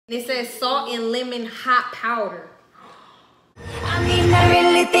It says salt and lemon hot powder. I mean, I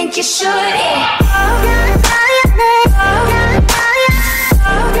really think you should.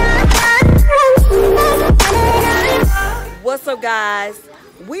 What's up, guys?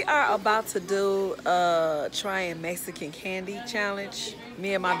 We are about to do a trying Mexican candy challenge,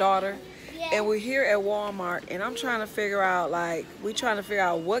 me and my daughter. And we're here at Walmart, and I'm trying to figure out,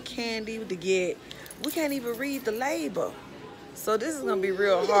 what candy to get. We can't even read the label. So this is gonna be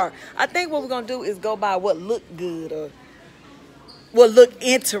real hard. I think what we're gonna do is go by what look good or what look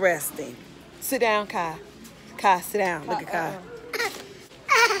interesting. Sit down, Kai. Kai, sit down. Look at Kai.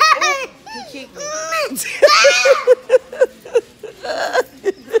 He kicked me.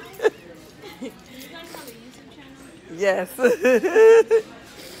 Yes.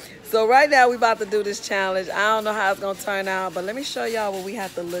 So right now we about to do this challenge. I don't know how it's gonna turn out, but let me show y'all what we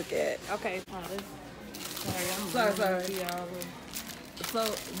have to look at. Okay. Sorry. So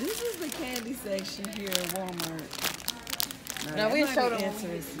this is the candy section here at Walmart. Now we showed them.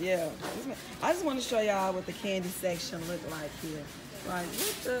 Yeah. I just want to show y'all what the candy section look like here. Like,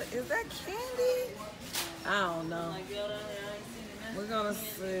 is that candy? I don't know. We're gonna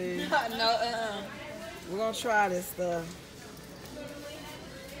see. We're gonna try this stuff.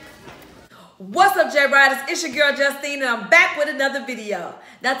 What's up, J-Riders? It's your girl Justine, and I'm back with another video.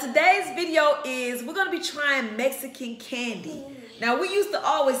 Now today's video is we're gonna be trying Mexican candy. Now we used to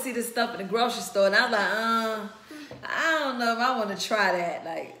always see this stuff in the grocery store, and I was like, I don't know if I want to try that.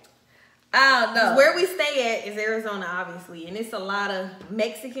 Like, I don't know. Where we stay at is Arizona, obviously, and it's a lot of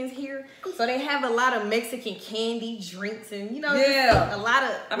Mexicans here, so they have a lot of Mexican candy, drinks, and yeah, a lot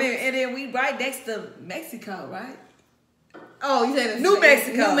of. I mean, and then we right next to Mexico, right? Oh, you said it's New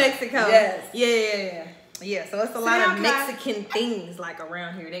Mexico. New Mexico. Yes. Yeah. So it's a lot of Mexican things like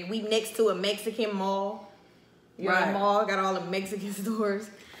around here. We next to a Mexican mall. Right. Mall got all the Mexican stores.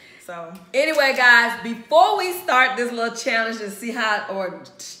 So anyway, guys, before we start this little challenge and see or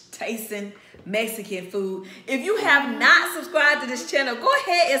tasting Mexican food, if you have not subscribed to this channel, go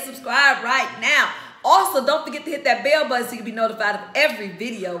ahead and subscribe right now. Also, don't forget to hit that bell button so you can be notified of every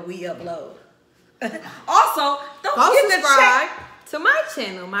video we upload. Also, don't forget to subscribe to my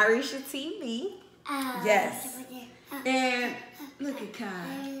channel, Myreshatv. Yes. And look at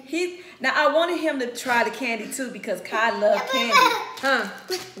Kai. Now I wanted him to try the candy too because Kai loves candy. Huh?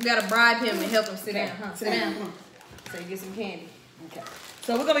 We gotta bribe him and help him sit down. Huh? Sit down. So you get some candy. Okay.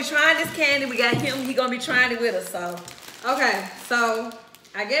 So we're gonna be trying this candy. We got him. He gonna be trying it with us. So okay. So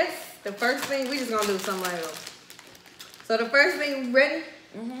I guess the first thing we just gonna do something like that. So the first thing, ready?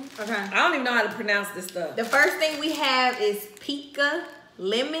 Okay. I don't even know how to pronounce this stuff. The first thing we have is pica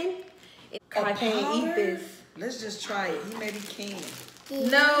lemon. I can't eat this. Let's just try it. He maybe can.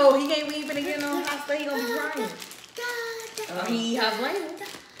 No, he can't even get no hot stuff. He gonna be crying. He has lemon.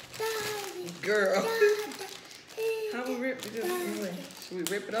 Girl. How we rip it? Should we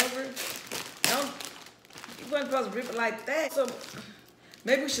rip it over? No. You wasn't supposed to rip it like that. So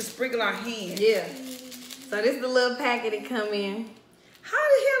maybe we should sprinkle our hand. Yeah. So this is the little packet that come in. How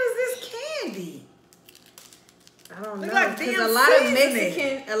the hell is this candy? I don't know. Like Because a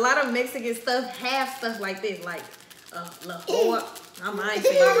lot of Mexican stuff have stuff like this, like La Joa. I might say.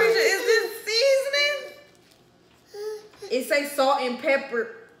 Is this seasoning? It say salt and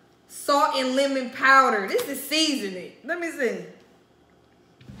pepper, salt and lemon powder. This is seasoning. Let me see.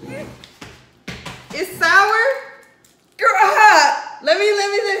 It's sour. Girl, hot. Let me.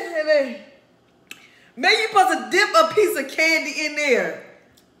 Maybe you're supposed to dip a piece of candy in there.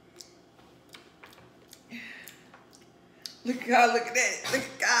 Look at God, look at that. Look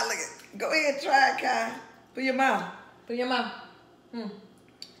at God, look at. Go ahead, try it, Kai. Put your mouth. Put your mouth. Look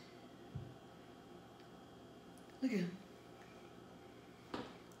at him.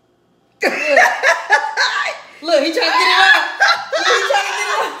 Look, he trying to get it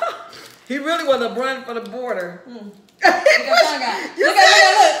out. He really want to run for the border. Look.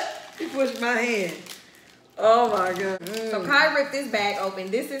 He pushed my hand. Oh my God. So Kai ripped this bag open.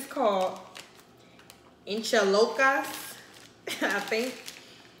 This is called enchiladas, I think.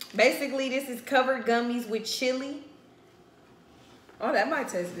 Basically, this is covered gummies with chili. Oh, that might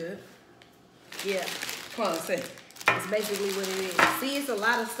taste good. Yeah. Come on, say. That's basically what it is. See, it's a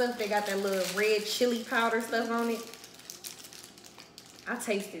lot of stuff. They got that little red chili powder stuff on it. I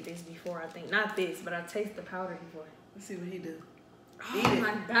tasted this before, I think. Not this, but I tasted the powder before. Let's see what he do. Oh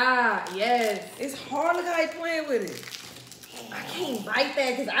my God, yes. It's hard. Look how he playing with it. I can't bite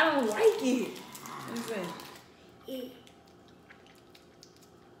that because I don't like it. Let me see.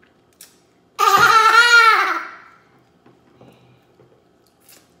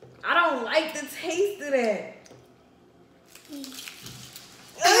 I don't like the taste of that.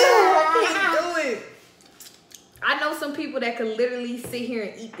 some people that can literally sit here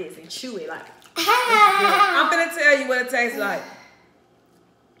and eat this and chew it like. I'm gonna tell you what it tastes like.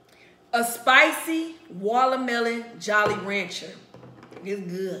 A spicy watermelon Jolly Rancher. It's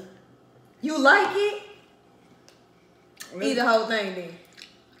good. You like it? Eat the whole thing then.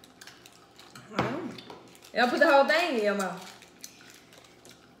 Y'all put the whole thing in your mouth.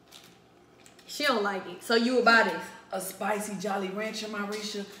 She don't like it. So you would buy this? A spicy Jolly Rancher,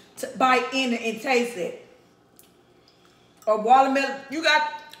 Myresha. Bite in it and taste it. A watermelon. You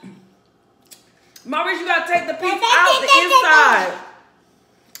got... Myresha, you gotta take the piece out the inside.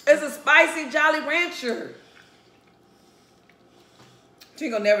 It's a spicy Jolly Rancher. She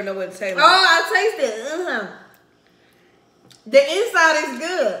gonna never know what it tastes like. Oh, I taste it. The inside is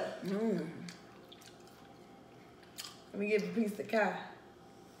good. Let me give a piece to Kai.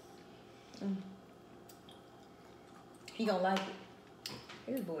 He gonna like it.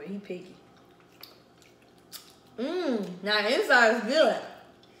 This boy, he picky. Now the inside is good.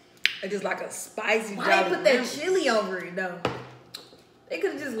 It's just like a spicy Why Jolly they put that Rancher. chili over it though? They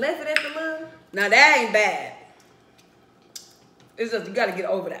could have just left it at the little. Now that ain't bad. It's just you gotta get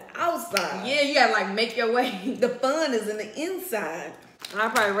over the outside. Yeah, you gotta like make your way. The fun is in the inside.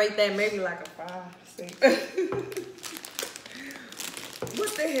 I'll probably rate that maybe like a 5, 6.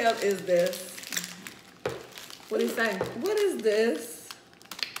 What the hell is this? What do you say? What is this?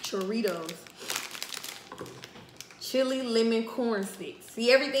 Choritos. Chili lemon corn sticks.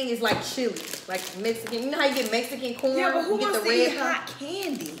 See, everything is like chili, like Mexican. You know how you get Mexican corn? Yeah, but who you get wants the to red eat hot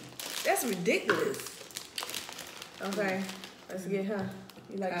candy? That's ridiculous. Okay, let's get her.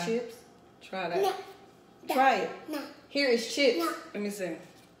 You like chips? Try that. Try it. Here is chips. Let me see.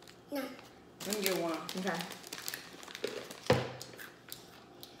 Let me get one. Okay.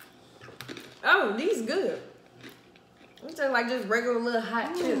 Oh, these good. It's just like just regular little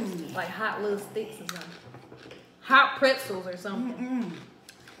hot chips, like hot little sticks or something. Hot pretzels or something.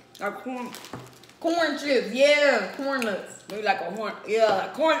 Like corn chips, yeah, corn nuts. maybe like a horn.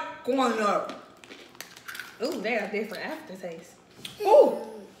 Yeah, like corn nut. Ooh, they got different aftertaste. Ooh,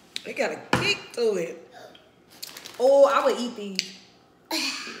 they got a kick to it. Oh, I would eat these.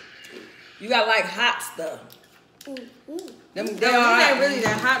 You got like hot stuff. Them, These ain't really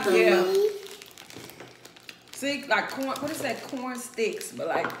that hot though. Yeah. See, like corn. What is that? Corn sticks, but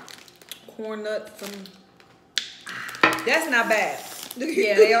like corn nuts. That's not bad.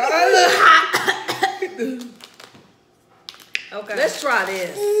 Yeah, they are a little hot. Okay. Let's try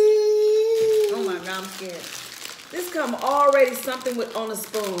this. Oh my God, I'm scared. This come already something with on a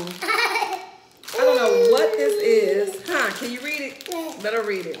spoon. I don't know what this is. Huh? Can you read it? Better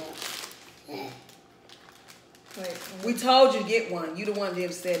read it. Wait. We told you to get one. You the one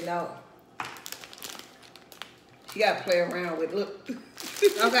that said no. You gotta play around with. Look.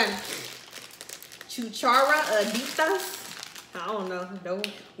 Okay. Chuchara aditas. I don't know. Don't.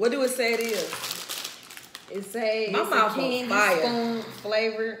 What do it say it is? It say My it's mouth a on candy fire. spoon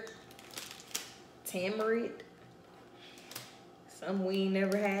flavored tamarind. Something we ain't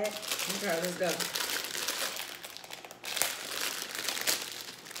never had. Okay, let's go.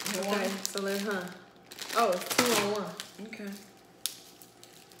 Okay, so let's Oh, it's 2 on 1. Okay.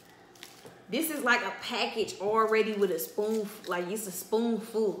 This is like a package already with a spoon, like it's a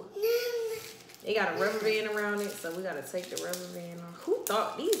spoonful. They got a rubber band around it, so we gotta take the rubber band off. Who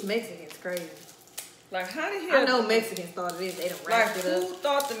thought these Mexicans crazy? Like how the hell? I know Mexicans thought of this. They done Like wrapped it who up.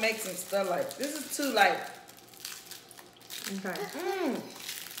 thought to make some stuff like this? Is too like. Okay.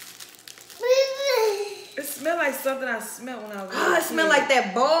 It smelled like something I smelled when I was. Oh, it smell like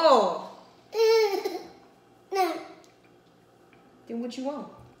that ball. Then what you want?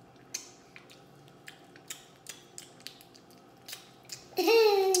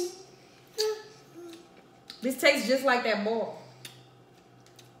 This tastes just like that ball.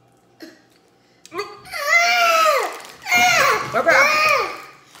 Okay.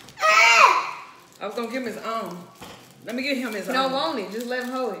 I was gonna give him his own. Let me get him his He own. don't want it. Just let him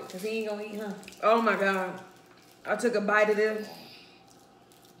hold it, cause he ain't gonna eat none. Oh my God. I took a bite of this.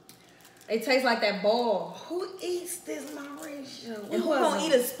 It tastes like that ball. Who eats this, Myreshatv? And who gonna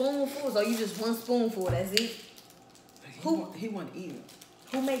eat a spoonful? So you just one spoonful, that's it. He want to eat it.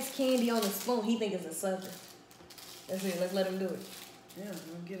 Who makes candy on a spoon? He think it's a sucker. That's it. Let's let him do it. Yeah, let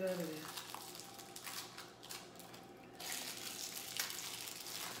me get out of there.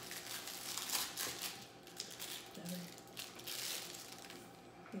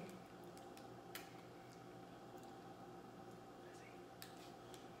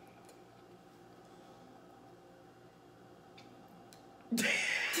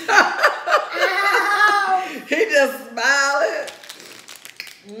 He just smiling.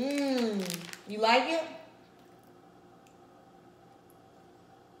 You like it?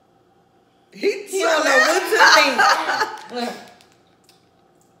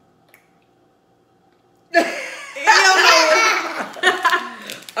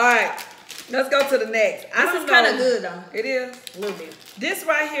 Let's go to the next. This is kind of good though. It is A little bit. This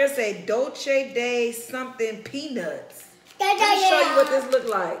right here say Dolce de something peanuts. Let me show you what this look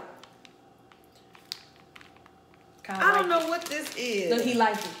like. Kinda I don't like know what this is. it. Look, he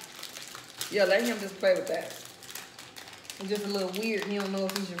likes it. Yeah, let him just play with that. It's just a little weird. He don't know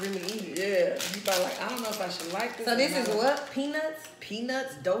if he should really eat it. Yeah, he probably like, I don't know if I should like this. So this is not. what? Peanuts?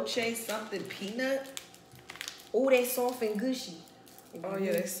 Peanuts, Dolce something peanut. Oh, they soft and gushy. Oh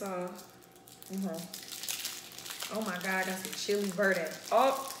yeah, they soft. Oh my God, I got some chili verde.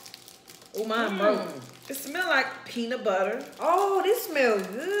 Oh, Mine broke. it smells like peanut butter. Oh, this smells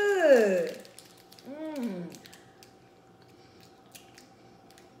good.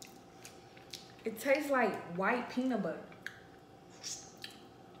 It tastes like white peanut butter.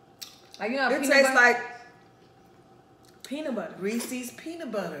 Like, you know, It peanut tastes butter? like Peanut butter. Reese's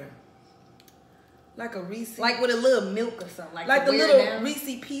peanut butter. Like a Reese's. Like with a little milk or something. Like the wear it little down.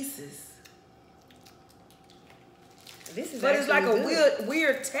 Reese's Pieces. This is But it's like a good.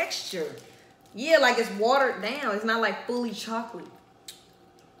 weird texture. Yeah, like it's watered down. It's not like fully chocolate.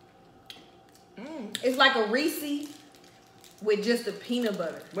 It's like a Reese with just the peanut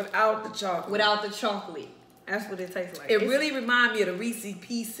butter. Without the chocolate. Without the chocolate. That's what it tastes like. It really reminds me of the Reese's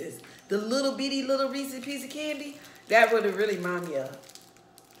Pieces. The little bitty little Reese's piece of candy. That would really remind me of.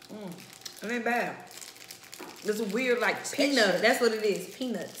 It ain't bad. It's a weird like peanut. texture. That's what it is.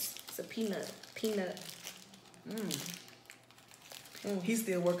 Peanuts. It's a peanut. Peanut. He's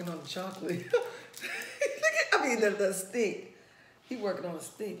still working on the chocolate. the stick. He's working on a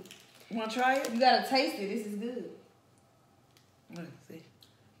stick. You want to try it? You gotta taste it. This is good. Look, see.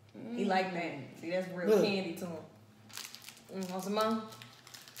 He like that. See, that's real Look. candy to him. Want some more?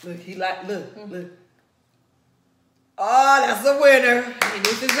 Look, he like, look. Oh, that's a winner. And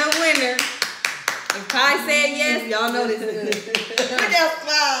this is a winner. If Kai said yes, y'all know this is good. Look at that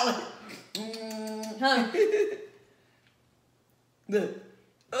smile. Huh? Look.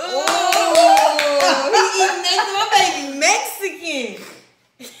 Oh, he eating next to my baby Mexican.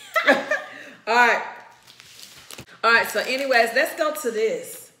 All right, so anyways, let's go to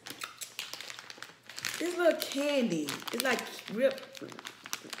this. This little candy. It's like real,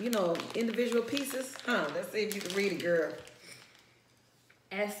 individual pieces. Let's see if you can read it, girl.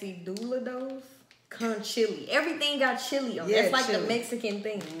 Acidulados con chili. Everything got chili on it. Yeah, That's like chili. the Mexican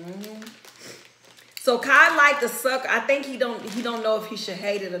thing. So Kai like the sucker. I think he don't know if he should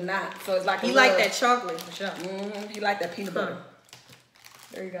hate it or not. So it's like He like that chocolate for sure. He like that peanut butter.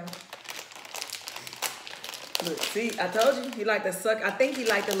 There you go. Look, see, I told you he like the sucker. I think he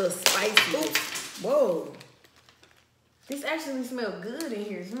like the little spicy. Whoa. This actually smells good in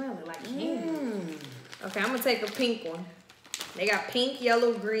here. It smells like candy. Okay, I'm gonna take a pink one. They got pink,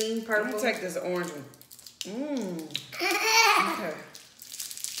 yellow, green, I'm purple. gonna take this orange one. Okay.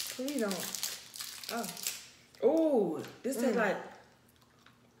 Please don't. Oh. Ooh, this tastes like.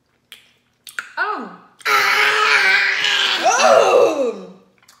 Oh. Oh!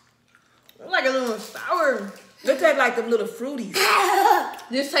 Like a little sour. This tastes like them little fruities.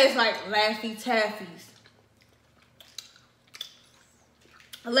 This tastes like Laffy Taffies.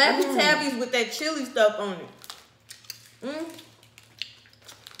 Laffy Taffies with that chili stuff on it.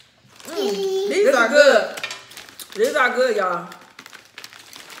 These are good. These are good, y'all.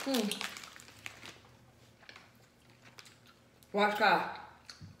 Watch Kai.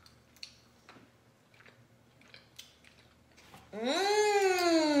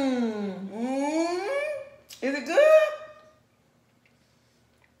 Is it good?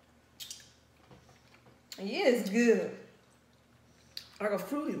 Yeah, it's good. Like a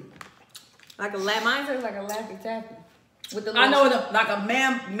fruity. Like mine tastes like a Laffy Taffy. With the I know it like a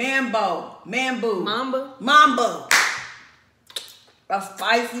mambo. Mamba. A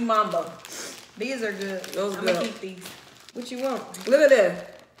spicy mamba. These are good. Those I'm good. gonna keep these. What you want? Look at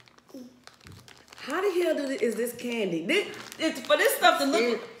that. How the hell is this candy? For this stuff to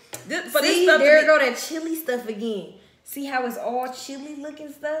look. See, there go that chili stuff again. See how it's all chili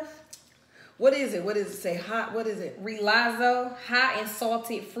looking stuff? What is it? What does it say? Hot? What is it? Relazzo hot and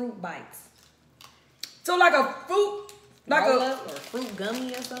salted fruit bites. So like a fruit, like Roll a up or fruit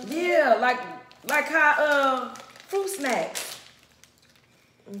gummy or something. yeah, like how fruit snacks.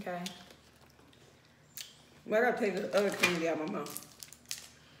 Okay. Well, I gotta take the other candy out of my mouth.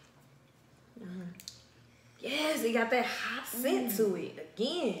 Yes, it got that hot scent to it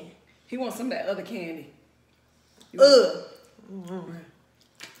again. He wants some of that other candy. Ugh.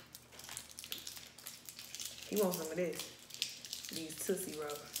 He wants some of this. These Tootsie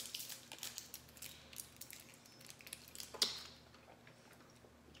Rolls.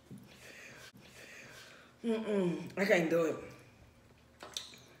 I can't do it.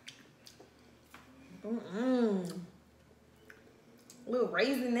 Little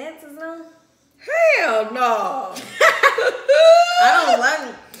raisinets or something? Hell no. I don't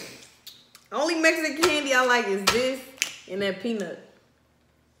like it. Only Mexican candy I like is this and that peanut.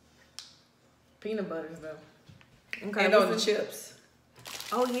 Peanut butters though. Okay, And on the chips.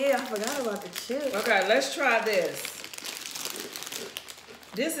 Oh yeah, I forgot about the chips. Okay, let's try this.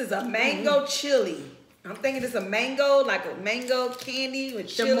 This is a mango chili. I'm thinking it's a mango, like a mango candy with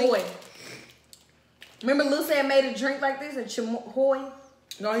chili. Chamoy. Remember Lil said made a drink like this, a chamoy?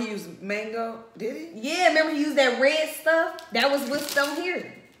 No, he used mango. Did he? Yeah, remember he used that red stuff? That was what's on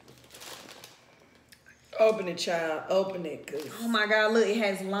here. Open it, child. Open it. Cause Oh my God, look, it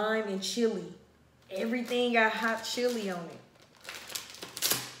has lime and chili. Everything got hot chili on it.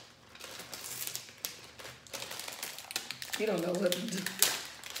 he don't know what to do.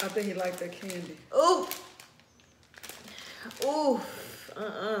 I think he liked that candy. Ooh. Ooh.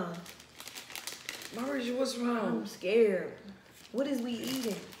 Marge, what's wrong? I'm scared. What is we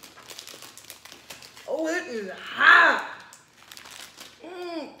eating? Oh, it is hot.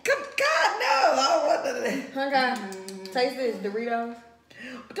 Come, God, no. I don't want none of that. Okay. Taste this, Doritos.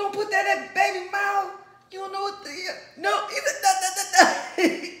 Don't put that in baby mouth. You don't know what the... No, it's a...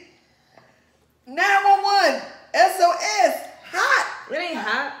 911. SOS. Hot. It ain't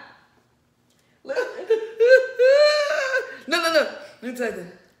hot. Look. No. Let me take this.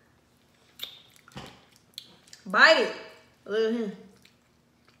 Bite it. Look here.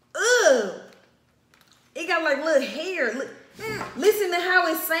 Ugh. It got like little hair. Look. Listen to how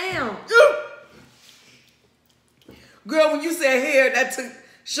it sounds. Girl, when you said hair, that took...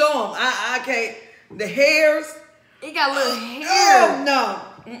 Show them. I can't... The hairs. It got little hair. Oh, no.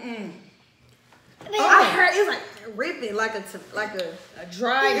 I heard it's like ripping, like a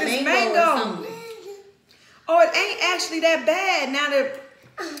dried It's mango or something. Oh, it ain't actually that bad. Now that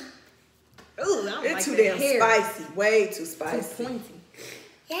Ooh, I don't it's like too the damn hair. spicy. Way too Too spicy. pointy.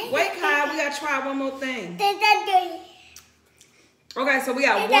 Wait, Kyle, we gotta try one more thing. Okay, so we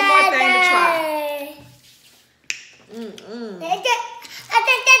got one more thing to try.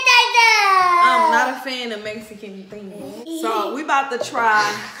 I'm not a fan of Mexican things. So we about to try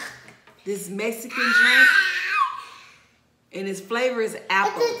this Mexican drink, and its flavor is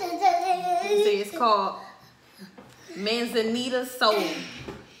apple. It's called Manzanita Soul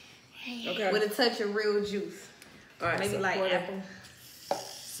Okay. with a touch of real juice. All right. Maybe so like pour that. apple.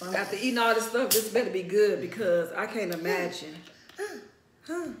 After eating all this stuff, this better be good because I can't imagine.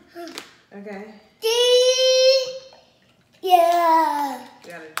 Okay. Yeah.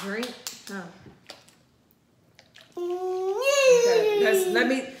 Got a drink. Huh. Okay.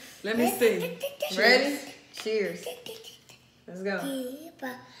 Let me see. Ready? Cheers. Let's go.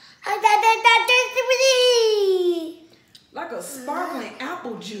 Like a sparkling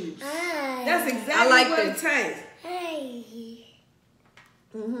apple juice. That's That's exactly I like what this. it tastes.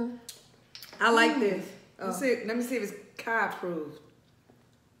 I like this. Let me see if it's Kai approved.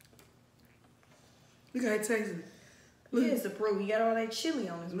 Look how it tastes. Yeah, it's approved. He got all that chili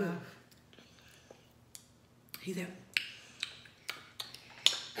on his mouth. He's there.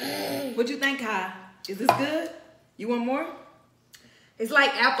 What you think, Kai? Is this good? You want more? It's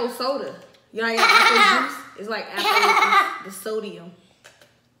like apple soda. You know how you have apple juice? It's like apple, the sodium.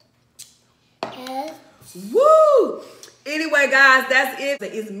 Woo! Anyway, guys, that's it.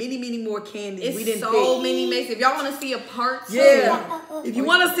 It's many more candies. It's We didn't so pick. many Mexican. If y'all want to see a part 2, Yeah. If you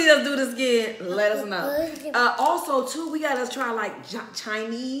want to see us do this again, let us know. Also, too, we got to try like Chinese,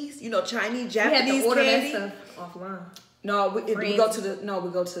 Chinese, we had Japanese to order candy. that stuff offline. No, we go to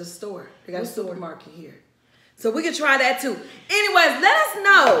the store. They got a supermarket here. So we can try that too. Anyways, let us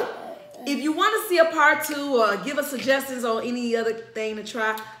know if you want to see a part 2 or give us suggestions on any other thing to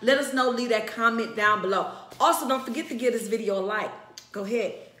try. Let us know. Leave that comment down below. Also, don't forget to give this video a like. Go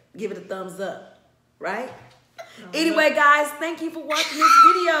ahead. Give it a thumbs up. Right? Anyway, guys, thank you for watching this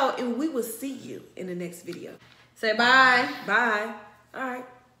video. And we will see you in the next video. Say bye. Bye. All right.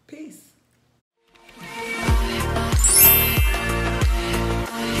 Peace.